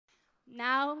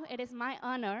Now it is my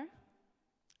honor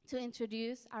to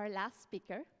introduce our last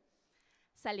speaker,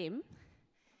 Salim.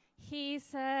 He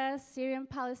is a Syrian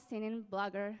Palestinian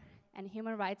blogger and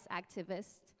human rights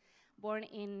activist born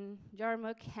in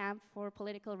Yarmouk camp for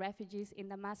political refugees in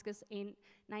Damascus in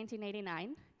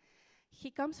 1989. He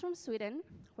comes from Sweden,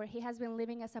 where he has been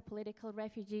living as a political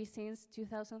refugee since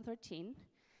 2013,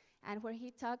 and where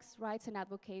he talks, rights, and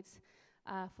advocates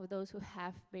for those who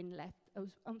have been left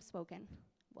unspoken.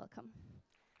 Welcome.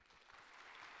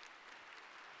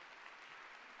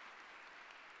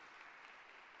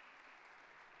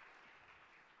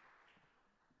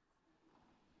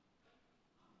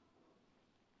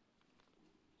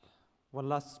 One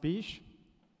last speech.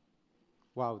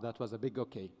 Wow, that was a big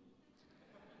okay.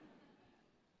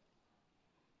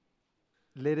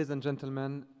 Ladies and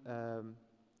gentlemen,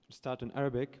 start in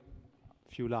Arabic,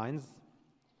 few lines.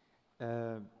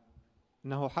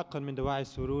 إنه حقا من دواعي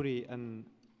سروري أن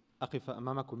أقف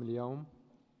أمامكم اليوم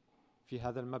في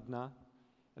هذا المبنى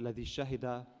الذي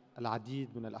شهد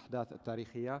العديد من الأحداث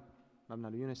التاريخية، مبنى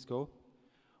اليونسكو،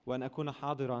 وأن أكون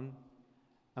حاضرا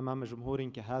أمام جمهور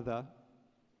كهذا،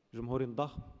 جمهور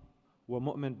ضخم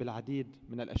ومؤمن بالعديد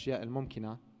من الأشياء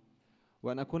الممكنة،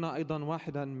 وأن أكون أيضا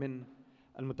واحدا من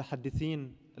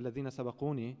المتحدثين الذين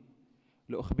سبقوني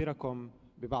لأخبركم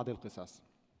ببعض القصص.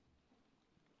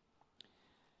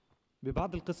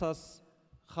 ببعض القصص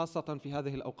خاصة في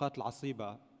هذه الأوقات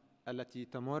العصيبة التي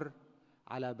تمر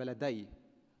على بلدي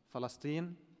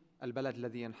فلسطين، البلد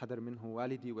الذي ينحدر منه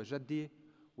والدي وجدي،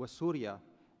 وسوريا،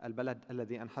 البلد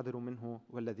الذي أنحدر منه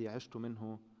والذي عشت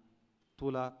منه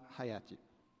طول حياتي.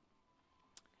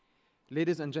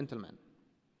 Ladies and gentlemen,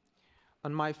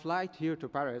 on my flight here to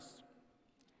Paris,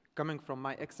 coming from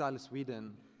my exile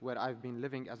Sweden, where I've been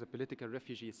living as a political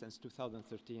refugee since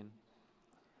 2013,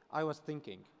 I was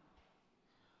thinking,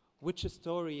 which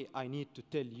story I need to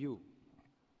tell you?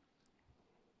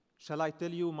 Shall I tell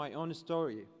you my own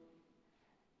story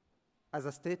as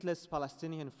a stateless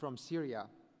Palestinian from Syria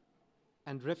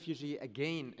and refugee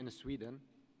again in Sweden?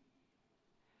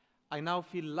 I now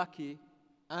feel lucky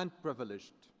and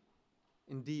privileged,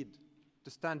 indeed, to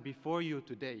stand before you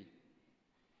today,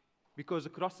 because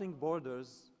crossing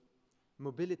borders,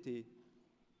 mobility,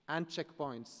 and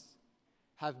checkpoints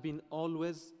have been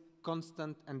always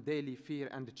constant and daily fear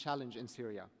and challenge in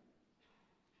Syria.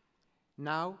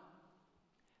 Now,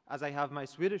 as I have my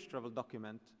Swedish travel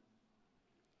document,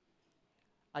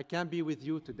 I can be with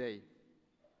you today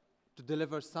to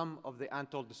deliver some of the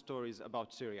untold stories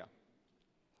about Syria,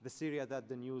 the Syria that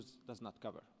the news does not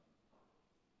cover.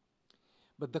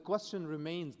 But the question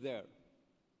remains there.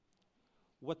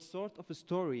 What sort of a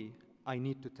story I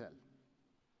need to tell?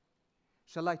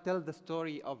 Shall I tell the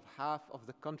story of half of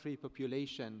the country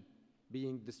population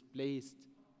being displaced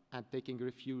and taking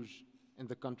refuge in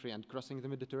the country and crossing the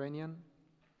Mediterranean?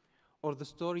 Or the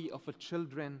story of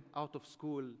children out of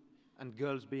school and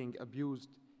girls being abused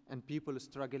and people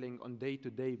struggling on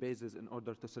day-to-day basis in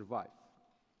order to survive?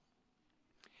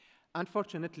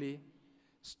 Unfortunately,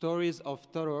 stories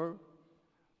of terror,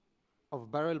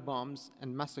 of barrel bombs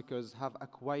and massacres have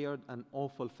acquired an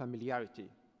awful familiarity.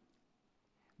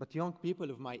 But young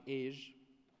people of my age,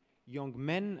 young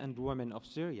men and women of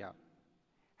Syria,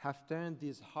 have turned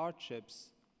these hardships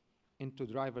into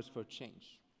drivers for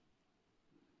change.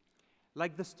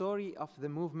 Like the story of the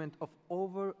movement of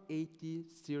over 80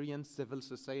 Syrian civil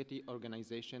society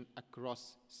organizations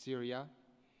across Syria,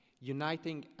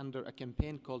 uniting under a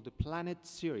campaign called the Planet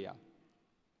Syria.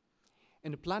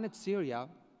 In Planet Syria,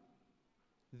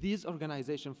 these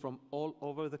organizations from all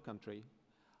over the country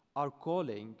are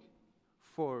calling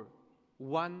for,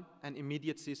 one, an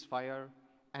immediate ceasefire,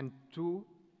 and two,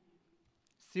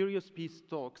 serious peace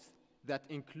talks that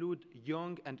include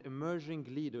young and emerging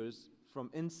leaders from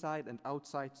inside and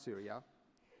outside Syria,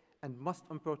 and most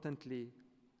importantly,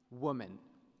 women.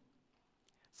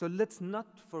 So let's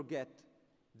not forget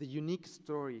the unique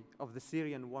story of the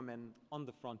Syrian woman on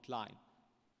the front line.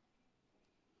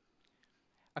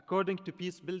 According to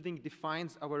Peace Building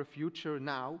Defines Our Future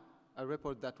Now, a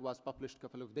report that was published a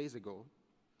couple of days ago,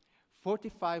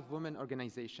 45 women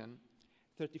organizations,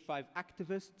 35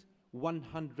 activists,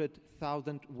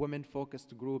 100,000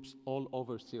 women-focused groups all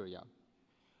over Syria,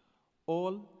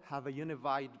 all have a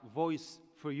unified voice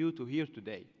for you to hear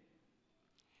today.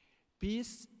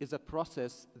 Peace is a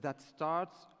process that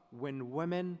starts when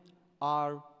women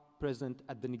are present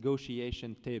at the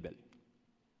negotiation table.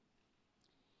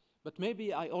 But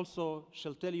maybe I also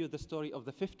shall tell you the story of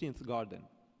the 15th garden,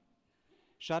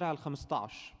 Shara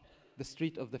al-15, the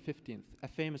street of the 15th, a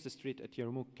famous street at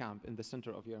Yarmouk camp in the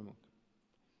center of Yarmouk.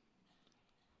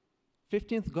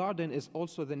 15th Garden is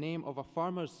also the name of a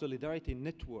farmers' solidarity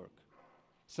network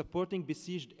supporting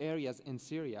besieged areas in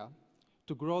Syria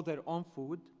to grow their own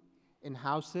food in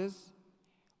houses,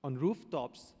 on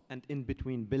rooftops, and in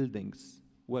between buildings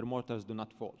where mortars do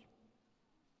not fall,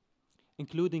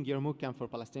 including Yarmouk camp for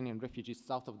Palestinian refugees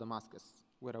south of Damascus,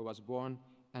 where I was born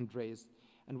and raised,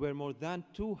 and where more than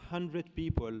 200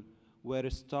 people were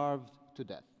starved to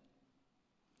death.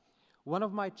 One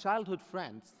of my childhood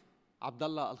friends,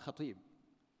 Abdullah al-Khatib,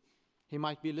 he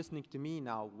might be listening to me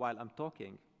now while I'm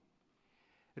talking,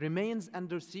 remains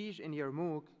under siege in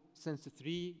Yarmouk since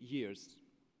 3 years.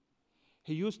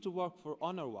 He used to work for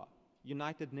UNRWA,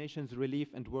 United Nations Relief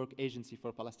and Work Agency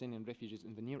for Palestinian refugees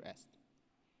in the Near East.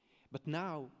 But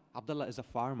now, Abdullah is a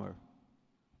farmer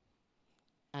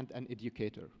and an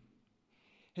educator.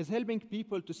 He's helping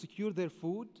people to secure their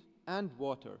food and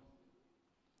water,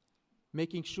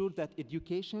 making sure that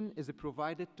education is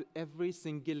provided to every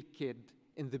single kid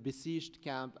in the besieged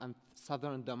camp in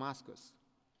southern Damascus.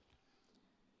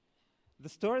 The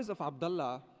stories of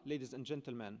Abdullah, ladies and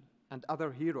gentlemen, and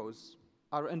other heroes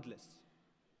are endless,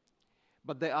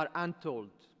 but they are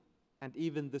untold, and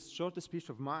even this short speech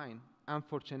of mine,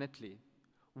 unfortunately,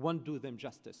 won't do them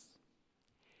justice.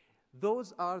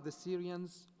 Those are the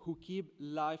Syrians who keep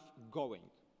life going,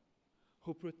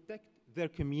 who protect their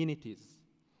communities,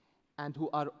 and who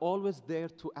are always there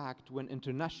to act when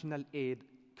international aid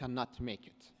cannot make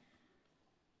it.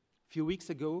 A few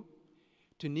weeks ago,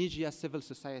 Tunisia civil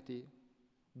society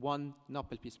won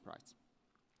Nobel Peace Prize,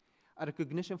 a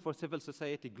recognition for civil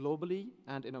society globally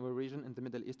and in our region in the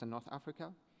Middle East and North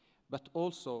Africa, but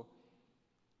also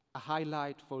a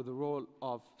highlight for the role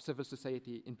of civil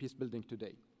society in peace building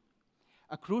today.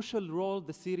 A crucial role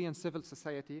the Syrian civil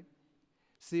society,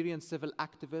 Syrian civil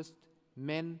activists,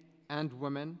 men and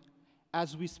women,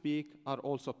 as we speak, are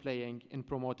also playing in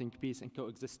promoting peace and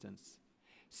coexistence,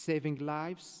 saving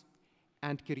lives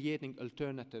and creating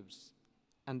alternatives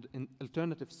and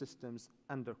alternative systems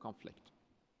under conflict.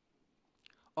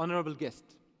 Honorable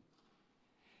guests,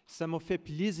 ça me fait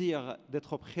plaisir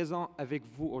d'être présent avec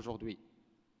vous aujourd'hui,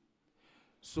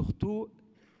 surtout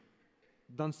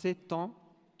dans ces temps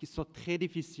qui sont très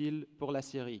difficiles pour la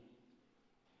Syrie,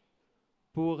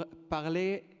 pour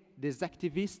parler des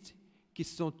activistes qui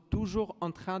sont toujours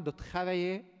en train de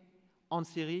travailler en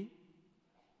Syrie,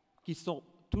 qui sont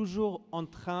toujours en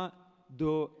train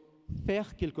de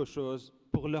faire quelque chose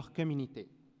pour leur communauté.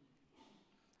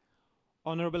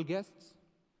 Honorable guests,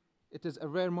 it is a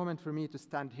rare moment for me to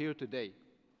stand here today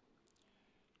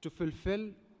to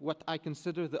fulfill what I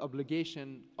consider the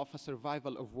obligation of a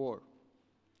survival of war,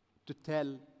 to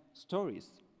tell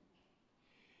stories.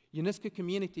 UNESCO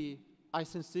community, I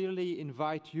sincerely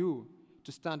invite you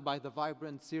to stand by the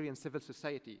vibrant Syrian civil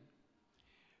society,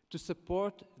 to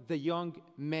support the young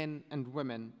men and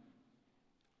women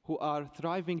who are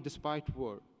thriving despite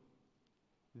war.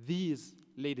 These,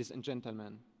 ladies and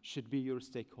gentlemen, should be your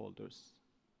stakeholders.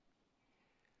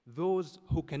 Those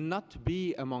who cannot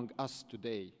be among us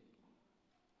today,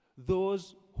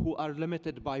 those who are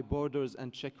limited by borders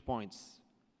and checkpoints,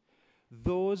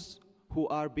 those who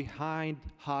are behind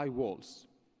high walls,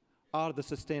 are the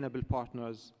sustainable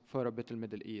partners for a better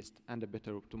Middle East and a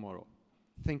better tomorrow.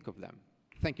 Think of them.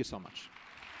 Thank you so much.